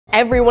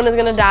everyone is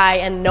gonna die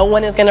and no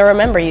one is gonna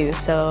remember you,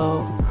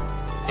 so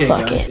okay,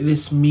 fuck guys, it. It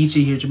is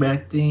Michi here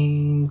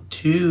reacting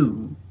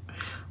to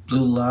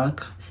Blue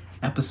Lock,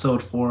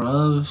 episode 4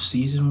 of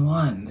season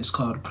 1. It's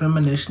called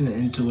Premonition and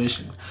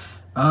Intuition.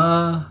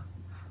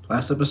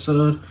 Last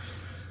episode,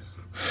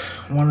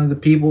 one of the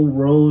people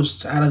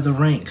rose out of the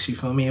ranks, you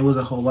feel me? It was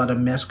a whole lot of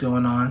mess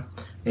going on.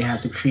 They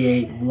had to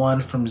create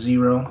one from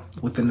zero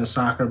within the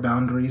soccer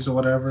boundaries or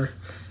whatever.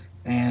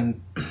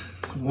 And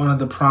one of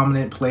the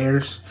prominent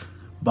players,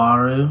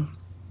 Baru,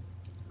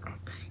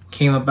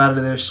 came up out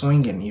of there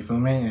swinging, you feel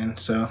me? And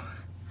so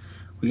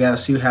we got to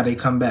see how they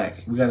come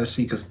back. We got to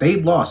see, because they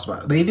lost.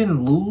 They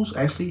didn't lose,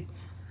 actually.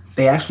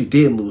 They actually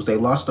did lose. They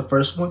lost the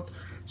first one.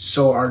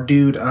 So our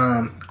dude,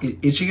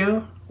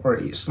 Ichigo, or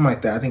something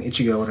like that, I think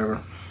Ichigo,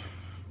 whatever,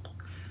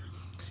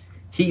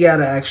 he got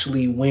to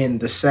actually win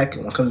the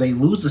second one, because they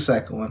lose the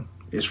second one.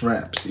 It's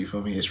raps, you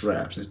feel me? It's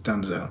raps. It's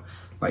donezo.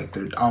 Like,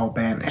 they're all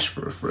banished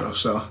for real.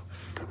 So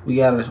we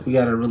gotta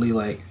really,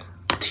 like,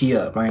 tee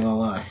up, I ain't gonna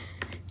lie.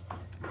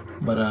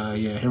 But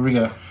yeah, here we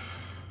go.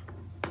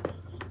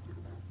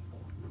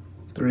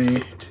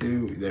 3,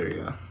 2, there we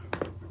go.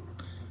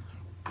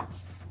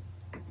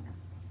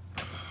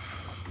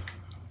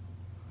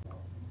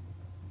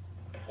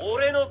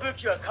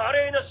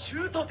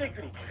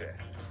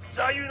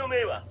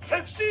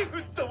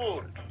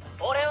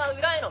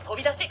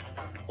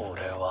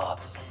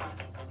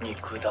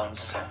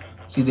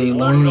 See, they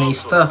learning their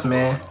stuff,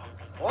 man.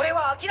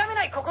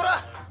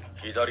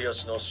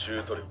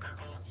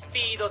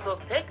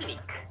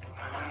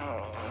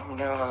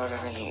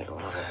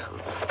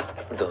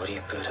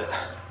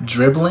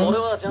 Dribbling?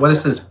 What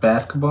is this,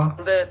 basketball?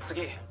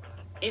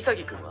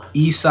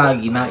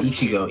 Isagi, not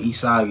Ichigo.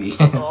 Isagi.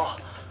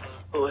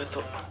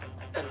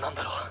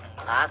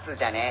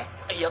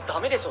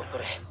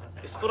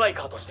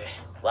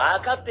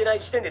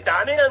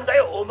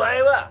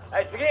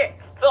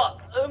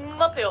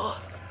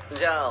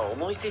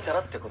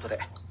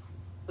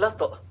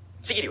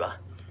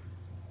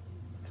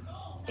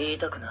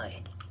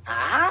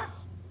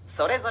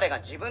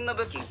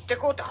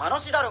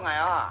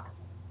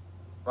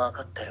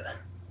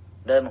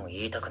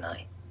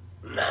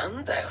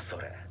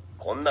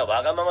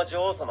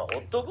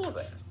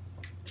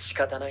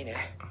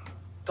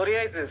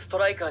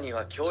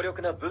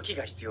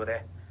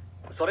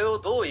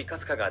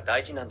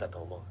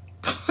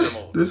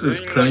 This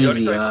is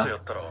crazy,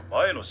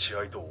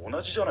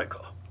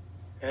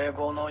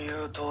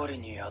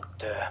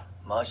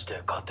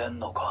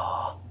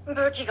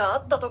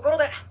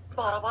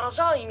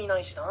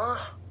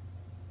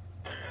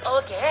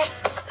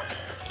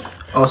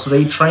 Oh, so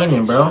they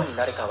training, bro.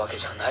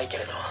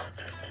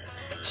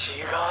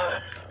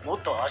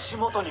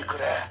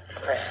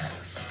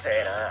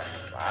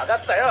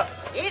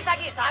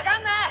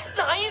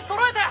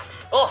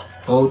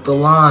 Hold the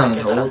line,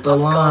 hold the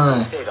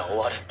line.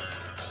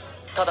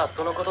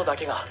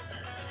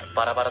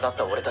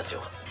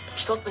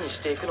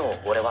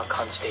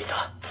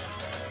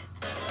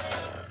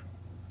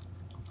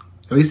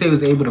 At least they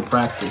was able to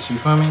practice, you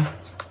feel me?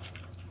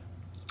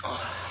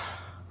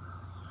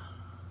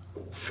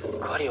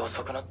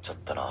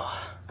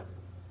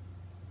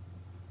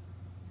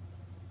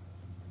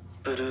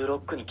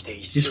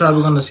 He's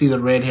probably gonna see the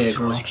redhead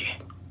girl.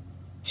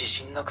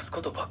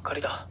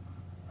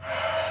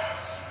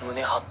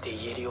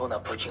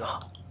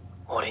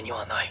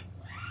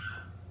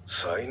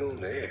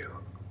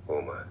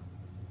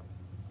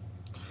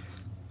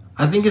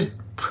 I think his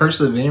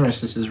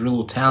perseverance is his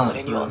real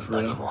talent, for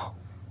real.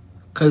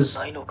 Because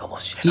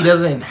he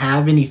doesn't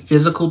have any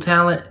physical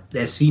talent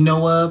as he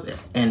know of,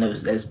 and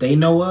as they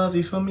know of,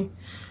 you feel me?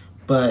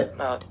 But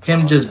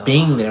him just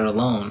being there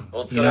alone,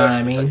 you know what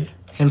I mean?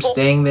 Him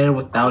staying there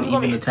without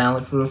even the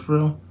talent, for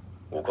real.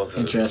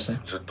 Interesting.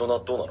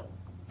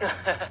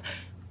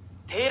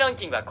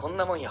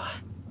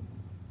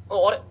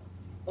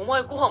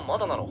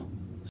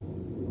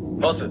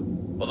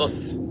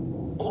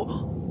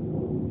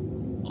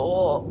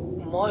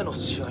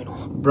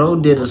 Bro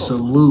did a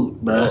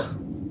salute, bro.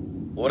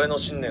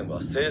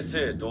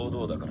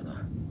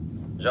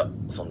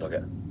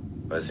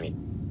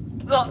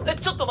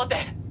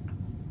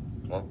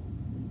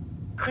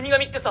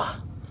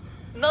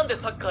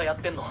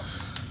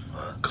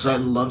 Because I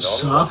love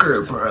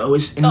soccer, bro.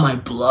 It's in my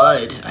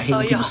blood. I hate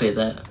when people say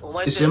that.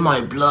 It's in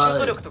my blood.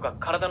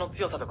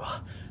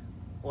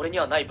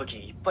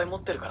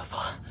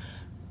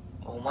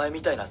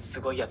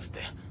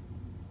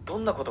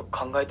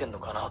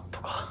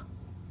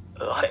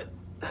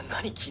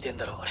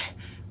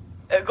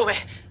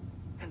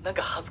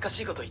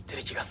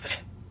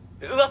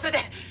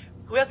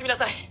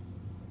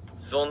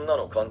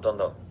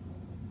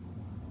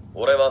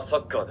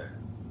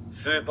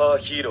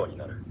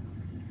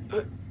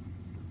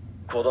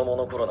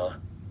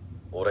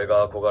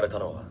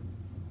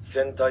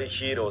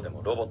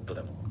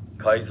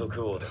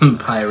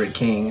 Pirate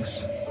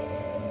Kings.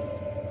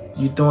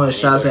 You throwing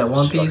shots at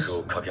One Piece?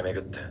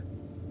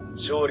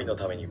 勝利の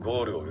ために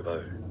ゴールを奪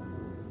う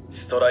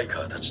ストライ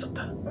カーたちだっ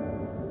た。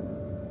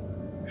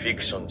フィ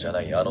クションじゃ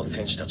ないあの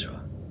戦士たち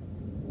は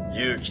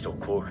勇気と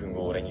興奮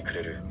を俺にく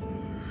れる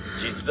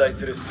実在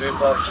するスー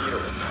パーヒーロ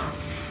ーだっ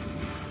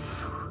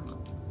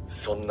た。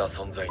そんな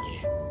存在に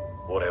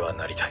俺は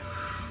なりたい。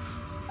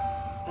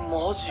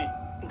マジ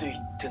で言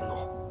ってん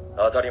の？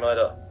当たり前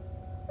だ。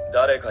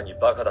誰かに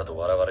バカだと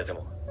笑われて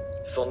も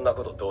そんな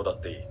ことどうだ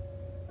っていい。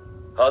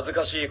恥ず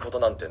かしいこと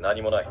なんて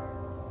何もない。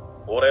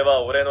俺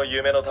は俺の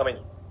夢のため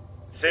に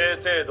正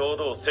々堂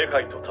々世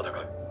界と戦う。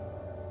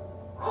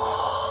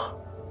はあ、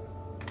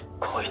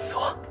こいつ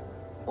は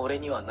俺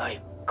にはな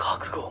い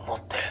覚悟を持っ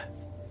てる。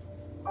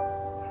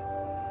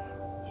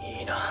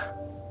いいな、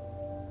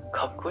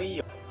かっこいい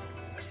よ。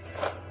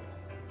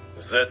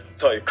絶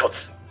対勝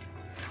つ。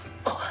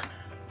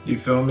You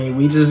feel me?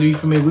 We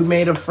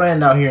made a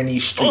friend out here in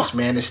these streets,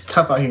 man. It's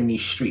tough out here in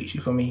these streets.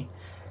 You feel me?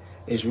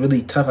 It's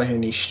really tough out here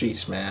in these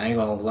streets, man. I ain't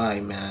gonna lie,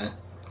 man.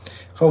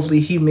 Hopefully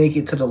he make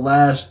it to the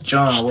last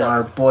John with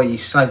our boy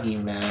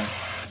Isagi, man.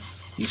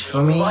 You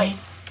feel me?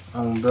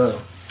 Bro.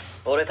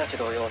 俺たち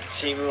同様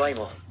チーム Y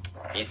も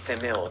一戦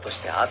目を落とし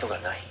て後が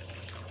ない。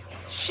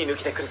死ぬ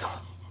気で来るぞ。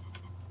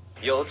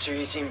要注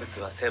意人物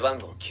は背番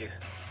号9。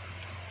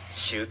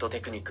シュート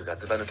テクニックが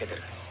ずば抜けて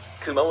る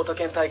熊本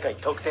県大会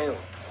得点王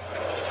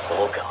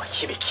大川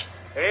響。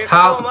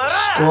 Top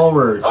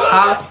scorer.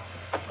 Top.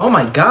 Oh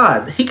my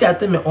god. He got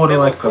them in order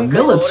like the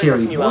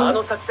military, にはあ boy.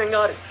 の作戦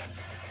がある。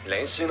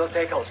練習の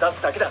成果を出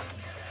すだけだ。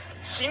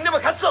死んでも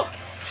勝つぞ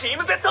チー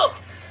ム Z。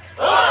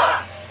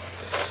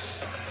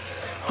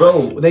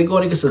 Bro, they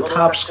going against the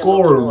top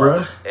scorer,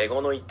 bro. エ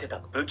ゴの言ってた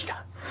武器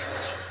だ。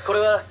これ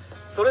は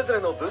それぞ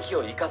れの武器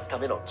を生かすた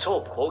めの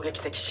超攻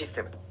撃的シス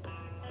テム。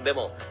で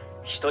も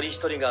一人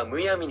一人がむ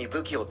やみに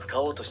武器を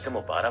使おうとして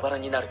もバラバラ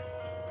になる。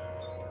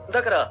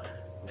だから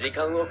時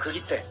間を区切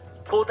って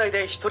交代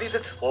で一人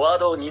ずつフォワー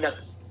ドを担う。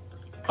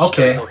一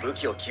人の武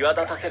器を際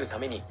立たせるた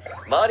めに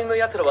周りの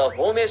奴らは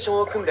フォーメーショ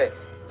ンを組んで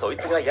そい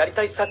つがやり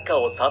たいサッカー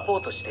をサポ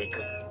ートしてい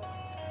く。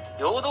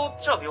平等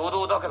っちゃ平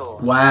等だけど、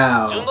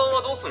 Wow. 順番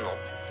はどうすんの？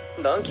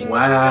ランキング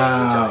順でいいんじ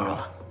ゃない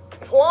か。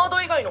フォワード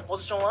以外のポ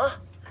ジションは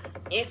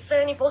一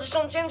斉にポジシ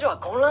ョンチェンジは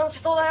混乱し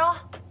そうだよ。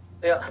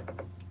いや、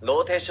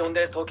ローテーション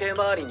で時計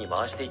回りに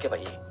回していけば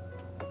いい。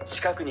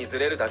近くにず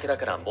れるだけだ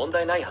から問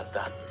題ないはず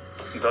だ。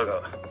だ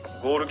が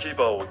ゴールキー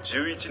パーを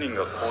11人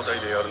が交代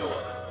でやるのは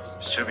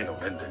守備の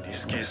面でリ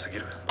スキーすぎ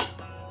る。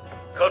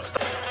かつ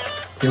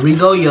Here we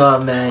go, y'all,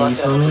 man. You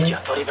feel me?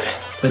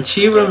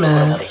 Bachira,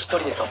 man. 一人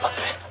で突破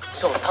する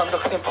超単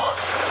独戦法。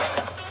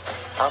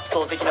圧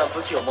倒的な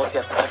武器を持つ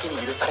やつだけに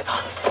許された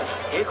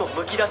エゴ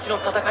むき出しの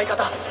戦い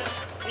方。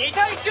2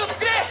対1を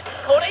作れ。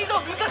これ以上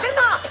抜かせん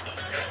な。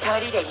2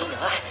人でいいの？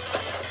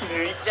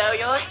抜いちゃう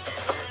よ。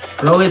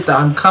 Bro, hit the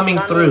I'm coming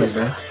through,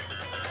 man.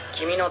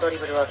 君のドリ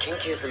ブルは研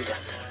究済みで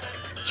す。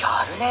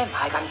やるね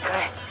前髪くん。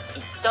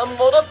一旦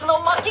戻すの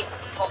巻き。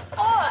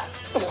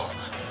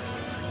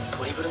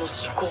ドリブルの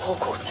進行方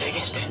向を制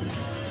限して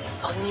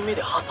3人目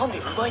で挟んで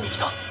奪いに来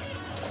た。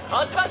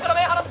8番から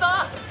目離す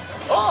な。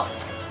おう、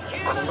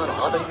こんな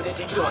のアドリブで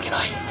できるわけ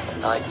ない。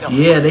あいつらも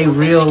Yeah, they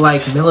real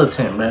like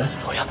militant, man.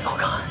 そりゃそう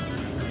か。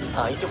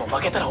相手も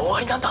負けたら終わ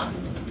りなんだ。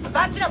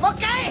バチラもう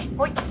一回。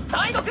おい、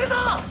サイド来るぞ。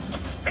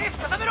スペース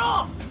固め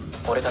ろ。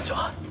俺たち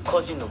は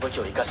個人の武器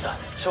を生かした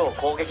超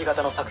攻撃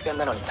型の作戦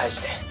なのに対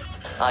して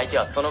相手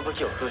はその武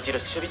器を封じる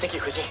守備的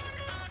布陣。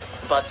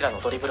バチラ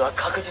のドリブルは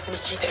確実に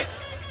効いてる。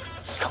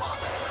しかも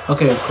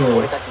Okay, cool.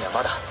 俺たちには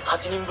まだ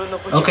8人分の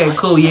武器がない。 Okay,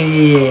 cool.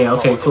 Yeah.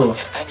 Okay, cool.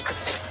 絶対に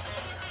崩せる。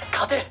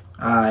勝てる。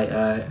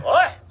 Alright.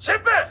 おいシェッ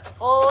プ。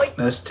おーい、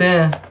 That's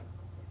 10.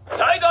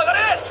 サイド上がれ。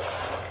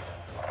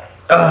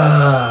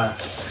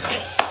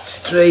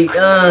Straight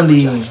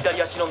Andy.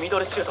 左足のミド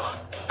ルシュート。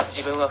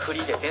自分はフリ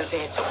ーで前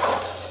線へ直行。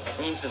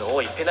人数の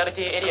多いペナル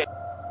ティーエリア。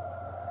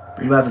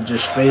 You about to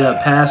just straight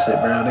up pass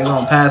it, bro. They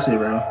gonna pass it,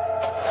 bro.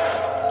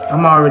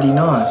 I'm already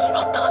knowing. し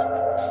まっ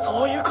た。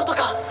そういうこと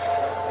か。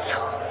そ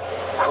う。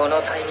こ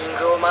のタイミン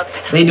グを待って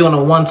た。 They doing a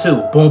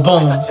 1-2. Boom,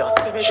 boom.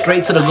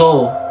 Straight to the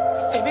goal.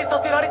 攻め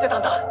させられてた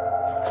んだ。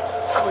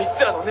こい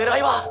つらの狙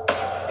いは。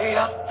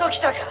やっと来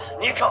たか、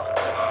ニ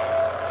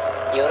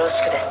コ。よろ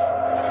しくです。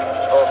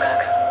大川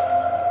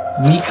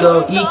君。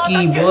 Nico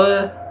Iki,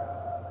 boy.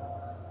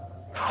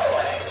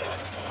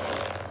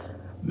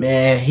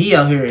 Man, he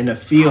out here in the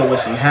field with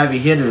some heavy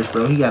hitters,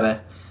 bro. He gotta,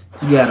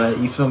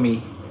 you feel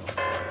me?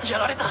 や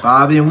られた。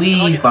 Bob and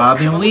weed, Bob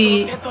and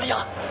weed.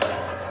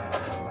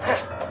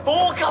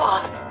 大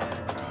川。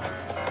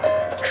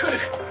来る。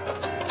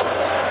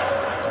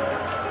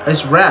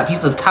 It's rap.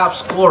 He's the top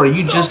scorer.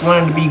 You just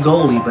learned to be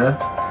goalie, bro.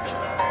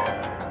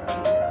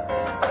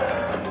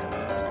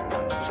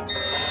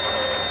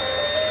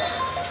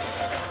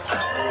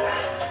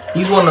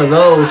 He's one of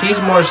those.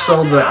 He's more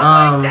so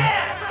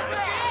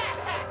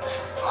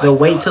the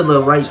wait till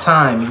the right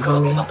time. You feel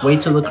me?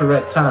 Wait till the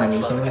correct time. You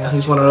feel me?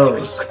 He's one of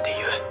those.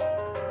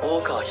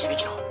 大川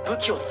響の武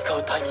器を使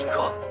うタイミング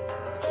を。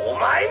お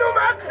前の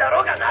マークだ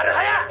ろうがなる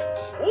はや。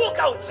大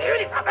川を自由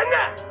にさせん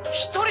な。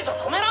一人じゃ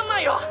止めらんな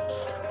いよ。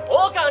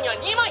大川には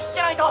2枚つ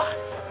けないと。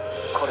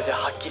これで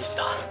はっきりし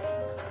た。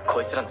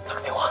こいつらの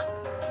作戦は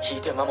引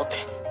いて守っ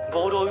て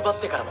ボールを奪っ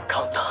てからの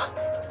カウンター。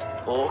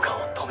大川を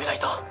止めない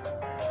と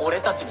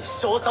俺たちに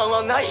勝算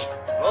はない。もう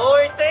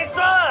1点いく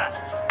ぞ。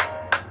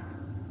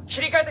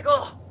切り替えてこ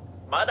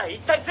う。まだ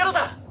1対0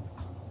だ。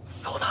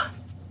そうだ、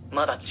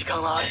まだ時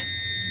間はある。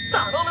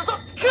頼むぞ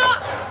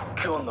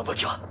クオンの武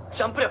器は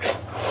ジャンプ力。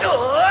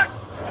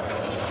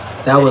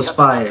 That was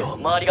fire.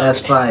 That's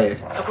fire.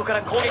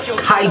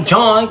 Kai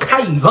John,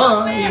 Kai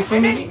John. You feel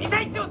me?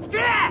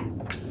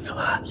 くそ、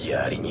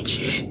やりに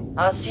き。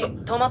足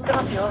止まって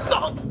ますよ。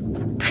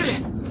く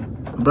れ。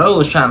 Bro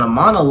was trying to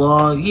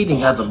monologue. He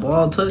didn't got the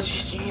ball touch.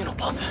 自陣への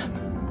パス。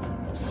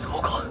そ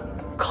うか、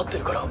勝って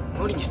るから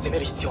無理に攻め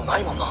る必要な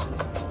いもんな。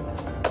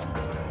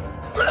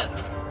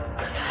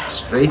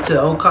 Straight to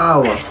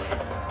Okawa.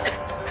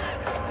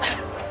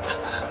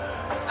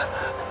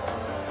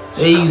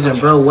 They using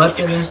bro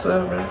weapon and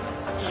stuff, bro.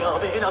 や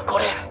べえなこ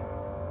れ。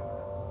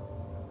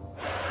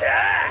さ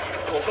あ、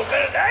ここか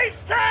らナイ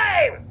スタ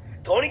イム。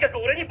とにかく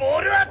俺にボ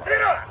ールを集め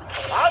ろ。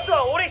あと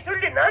は俺一人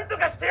で何と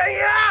かしてやんや。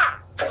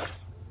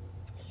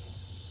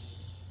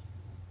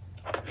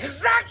ふ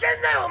ざけ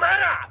んなよお前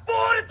ら。ボ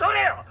ール取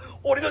れよ。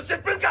俺の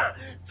10分間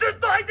ずっ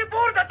と相手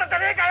ボールだったじゃ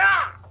ねえかよ。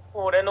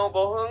俺の5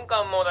分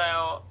間もだ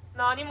よ。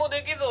何も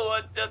できず終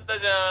わっちゃった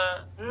じ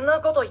ゃん。んな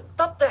こと言っ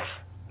たって。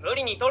無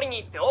理に取り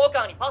に行って大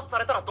川にパスさ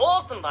れたらど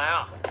うすんだよ。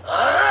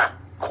ああ、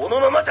この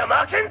ままじゃ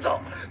負けん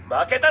ぞ。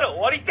負けたら終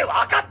わりって分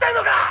かってん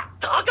のか。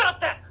だからっ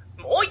て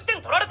もう1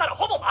点取られたら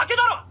ほぼ負け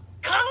だろ。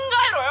考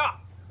えろよ。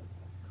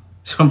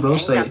 Some bro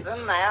say,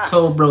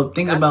 told bro,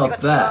 think about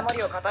that.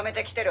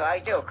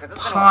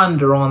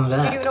 Ponder on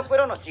that.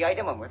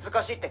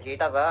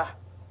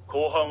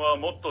 後半は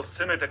もっと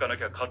攻めてかな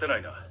きゃ勝てな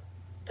いな。っ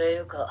てい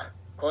うか、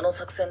この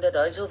作戦で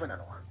大丈夫な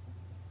の？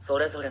そ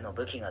れぞれの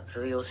武器が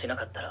通用しな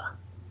かったら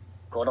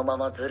このま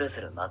まズル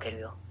ズル負ける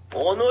よ。己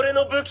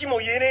の武器も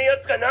言えねえや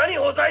つが何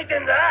ほざいて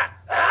んだ。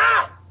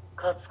ああ！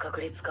勝つ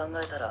確率考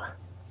えたら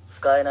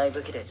使えない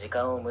武器で時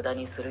間を無駄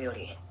にするよ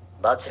り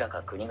バチラ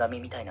か国神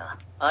みたいな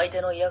相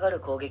手の嫌がる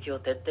攻撃を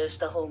徹底し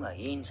た方が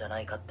いいんじゃな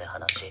いかって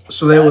話。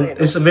 So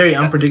it's a very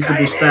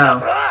unpredictable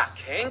style.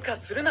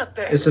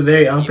 It's a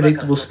very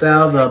unpredictable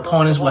style. The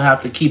opponents will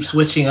have to keep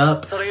switching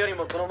up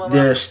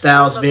their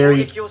styles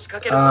very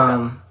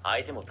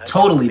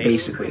totally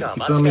basically.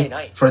 You feel me?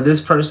 For this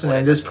person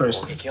and this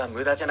person.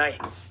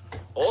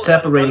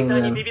 Separating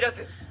them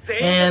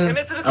and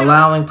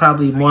allowing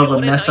probably more of a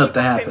mess up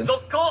to happen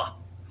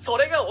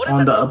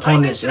on the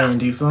opponent's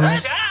end. You feel me?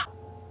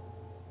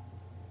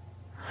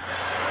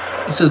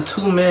 It's a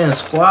two-man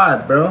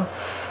squad, bro.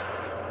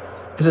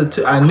 It's a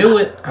two. I knew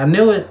it. I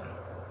knew it.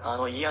 あ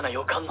の嫌な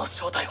予感の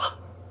正体は、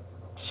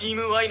チー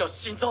ム Y の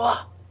心臓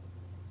は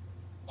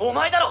お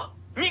前だろ、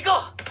ニコ。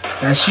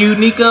 That's you,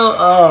 Nico.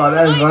 Oh,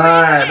 that's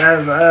hard.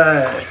 That's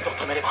hard. こいつを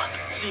止めれば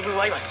チーム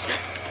Y は死ぬ。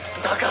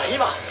だから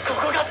今こ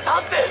こがチャ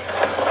ン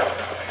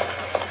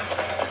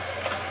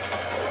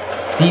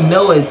ス。 He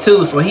know it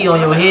too, so he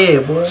on your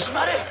head, boy.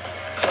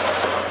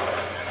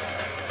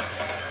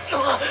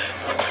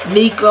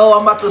 Nico,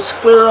 I'm about to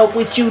square up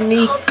with you,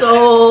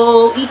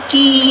 Nico.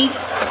 Iki.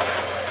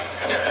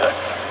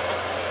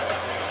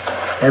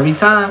 Every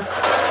time.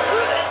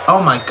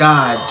 Oh my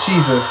God,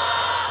 Jesus.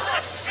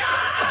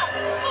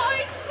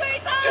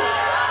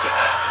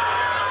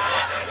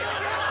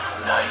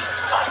 ナイ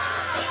スパス、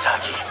潔。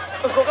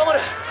ここまで。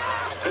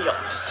いや、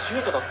シュ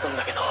ートだったん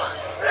だけど。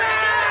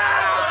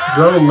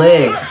Bro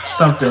leg,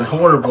 something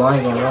horrible. I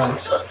ain't gonna lie.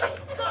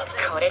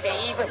 これでイ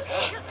ーブンね。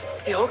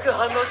よく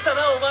反応した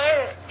なお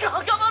前。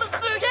赤丸す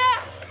げ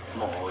え。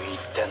もう1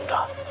点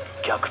だ。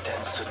逆転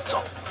すっ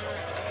ぞ。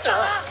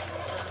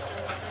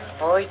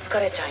追いつか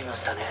れちゃいま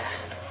したね。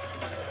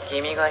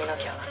君がいな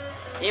きゃ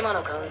今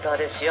のカウンター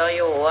で試合を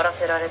終わら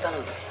せられたの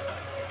に。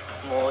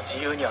もう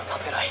自由にはさ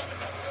せない。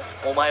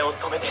お前を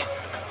止めて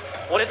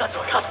俺たち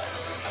は勝つ。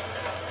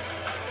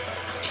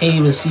 Can't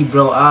even see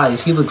bro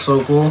eyes. He looks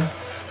so cool.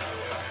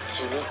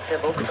 君って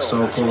僕と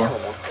同じ目を持っ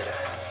て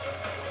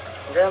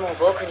る。でも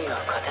僕には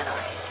勝てない。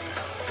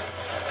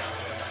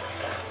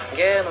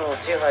ゲームを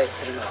支配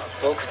するのは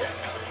僕で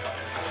す。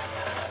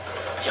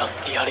やっ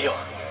てやるよ、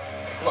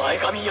前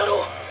髪野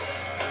郎。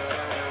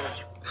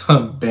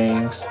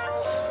Bangs.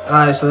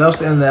 Alright, so that was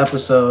the end of the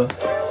episode.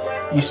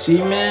 You see,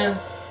 man?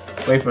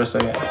 Wait for a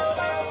second.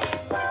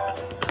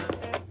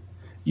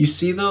 You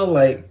see though,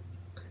 like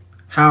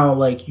how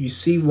like you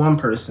see one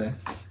person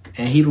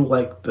and he look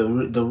like the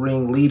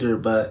ring leader,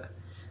 but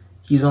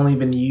he's only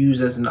been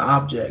used as an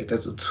object,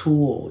 as a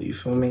tool, you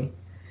feel me?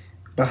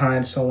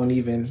 Behind someone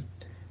even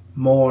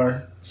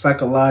more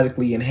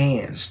psychologically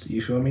enhanced, you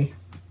feel me?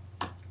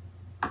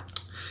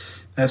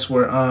 That's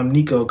where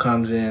Nico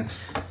comes in.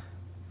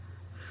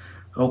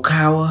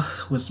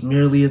 Okawa was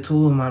merely a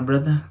tool, my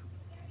brother.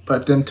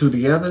 But them two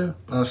together,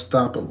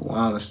 unstoppable,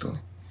 honestly.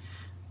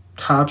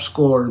 Top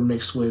scorer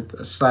mixed with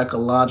a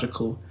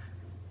psychological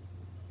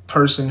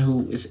person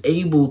who is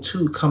able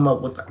to come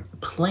up with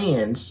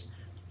plans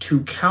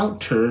to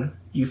counter,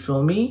 you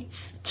feel me?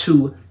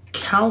 To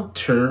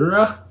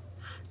counter,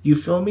 you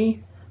feel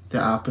me?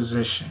 The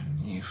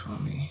opposition, you feel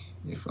me?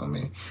 You feel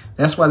me?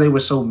 That's why they were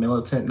so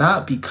militant.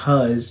 Not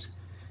because,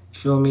 you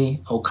feel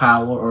me,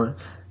 Okawa, or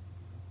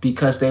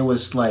because they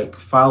was like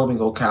following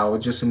Okawa.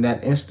 Just in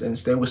that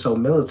instance, they were so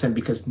militant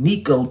because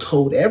Nico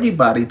told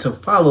everybody to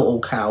follow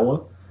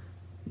Okawa.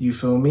 You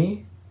feel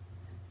me?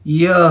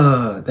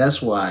 Yeah,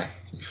 that's why.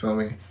 You feel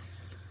me?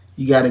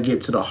 You got to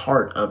get to the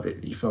heart of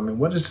it. You feel me?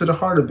 What is to the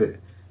heart of it?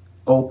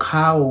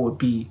 Okawa would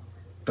be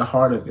the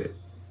heart of it.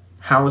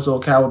 How is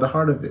Okawa the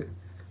heart of it?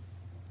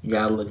 You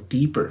got to look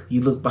deeper.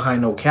 You look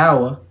behind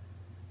Okawa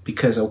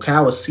because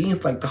Okawa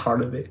seems like the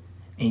heart of it.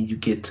 And you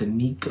get to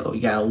Nico.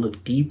 You got to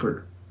look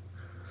deeper.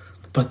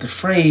 But the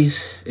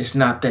phrase, "it's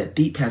not that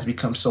deep," has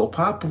become so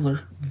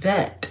popular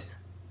that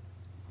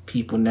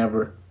people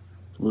never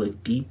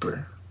look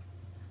deeper.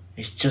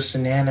 It's just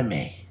an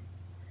anime.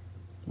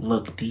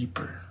 Look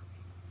deeper.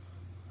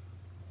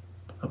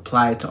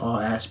 Apply it to all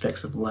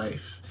aspects of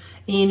life.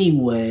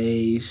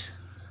 Anyways,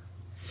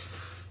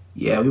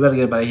 yeah, we better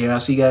get out of here.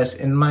 I'll see you guys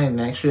in my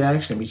next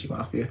reaction. Michi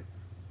Mafia.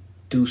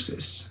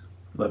 Deuces.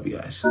 Love you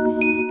guys.